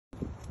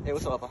Hey,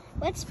 what's up, Papa?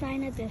 What's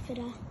spina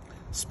bifida?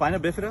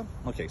 Spina bifida?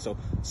 Okay, so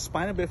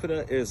spina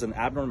bifida is an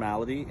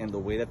abnormality in the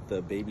way that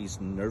the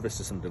baby's nervous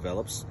system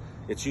develops.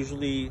 It's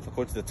usually,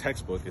 according to the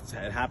textbook, it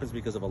happens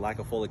because of a lack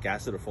of folic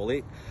acid or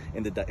folate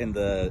in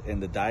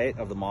the diet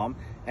of the mom.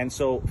 And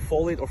so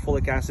folate or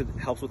folic acid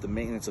helps with the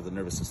maintenance of the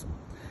nervous system.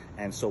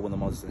 And so when the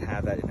mom doesn't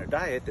have that in her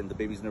diet, then the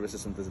baby's nervous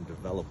system doesn't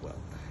develop well.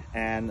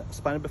 And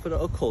spina bifida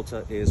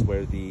occulta is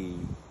where the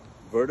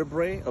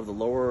vertebrae of the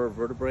lower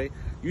vertebrae,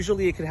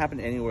 usually it can happen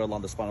anywhere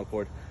along the spinal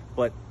cord,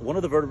 but one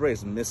of the vertebrae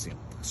is missing.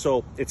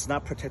 So it's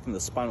not protecting the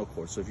spinal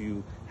cord. So if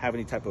you have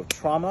any type of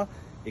trauma,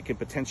 it can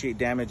potentiate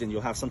damage and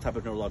you'll have some type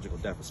of neurological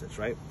deficits,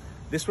 right?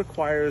 This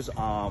requires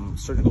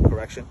surgical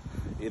correction,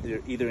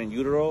 either in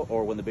utero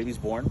or when the baby's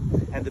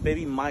born. And the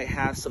baby might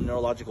have some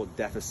neurological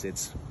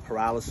deficits,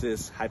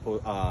 paralysis,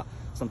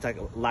 some type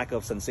of lack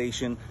of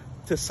sensation.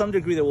 To some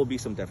degree, there will be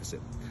some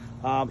deficit.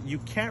 You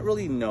can't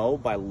really know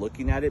by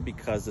looking at it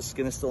because the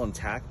skin is still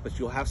intact, but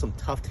you'll have some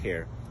tuft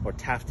hair or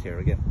taft hair.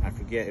 Again, I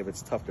forget if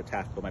it's tuft or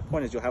taft, but my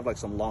point is you'll have like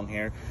some long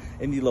hair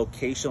in the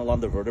location along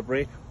the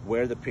vertebrae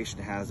where the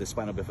patient has the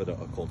spina bifida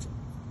occulta.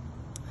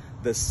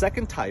 The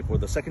second type, or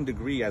the second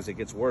degree as it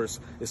gets worse,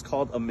 is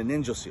called a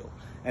meningocele.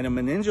 And a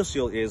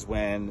meningocele is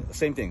when,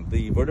 same thing,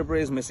 the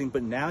vertebrae is missing,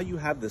 but now you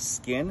have the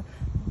skin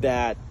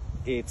that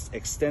it's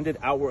extended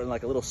outward in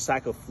like a little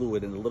sac of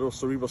fluid, and the little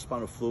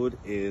cerebrospinal fluid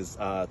is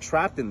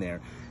trapped in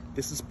there.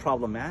 This is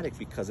problematic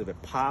because if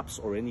it pops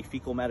or any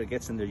fecal matter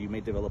gets in there, you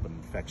may develop an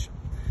infection.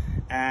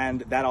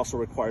 And that also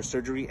requires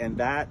surgery. And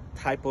that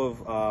type of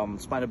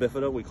spina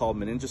bifida we call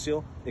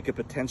meningocele. It could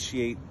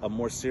potentiate a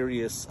more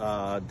serious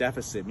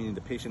deficit, meaning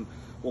the patient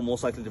will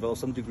most likely develop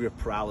some degree of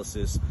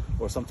paralysis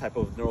or some type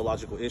of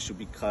neurological issue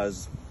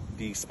because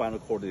the spinal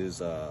cord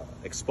is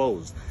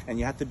exposed. And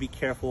you have to be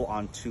careful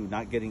on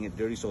not getting it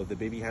dirty. So if the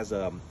baby has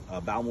a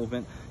bowel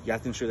movement, you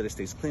have to ensure that it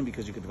stays clean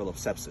because you could develop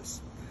sepsis.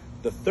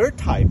 The third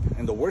type,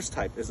 and the worst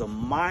type, is a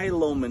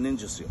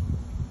myelomeningocele.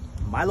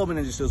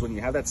 Myelomeningocele is when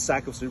you have that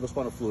sac of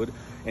cerebrospinal fluid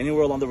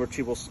anywhere along the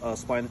vertebral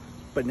spine,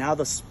 but now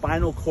the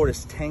spinal cord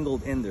is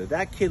tangled in there.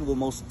 That kid will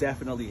most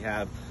definitely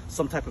have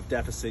some type of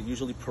deficit,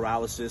 usually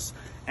paralysis.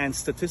 And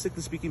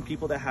statistically speaking,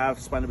 people that have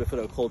spina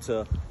bifida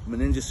occulta,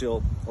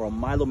 meningocele, or a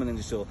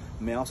myelomeningocele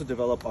may also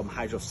develop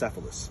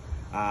hydrocephalus.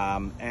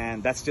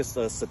 And that's just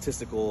a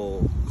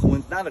statistical,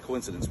 not a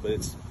coincidence, but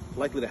it's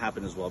likely to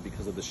happen as well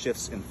because of the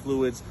shifts in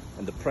fluids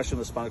and the pressure on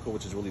the spinal cord,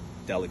 which is really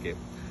delicate.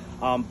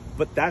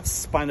 But that's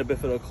spina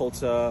bifida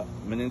occulta,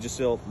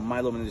 meningocele,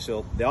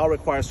 myelomeningocele. They all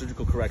require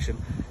surgical correction,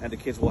 and the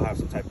kids will have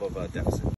some type of deficit.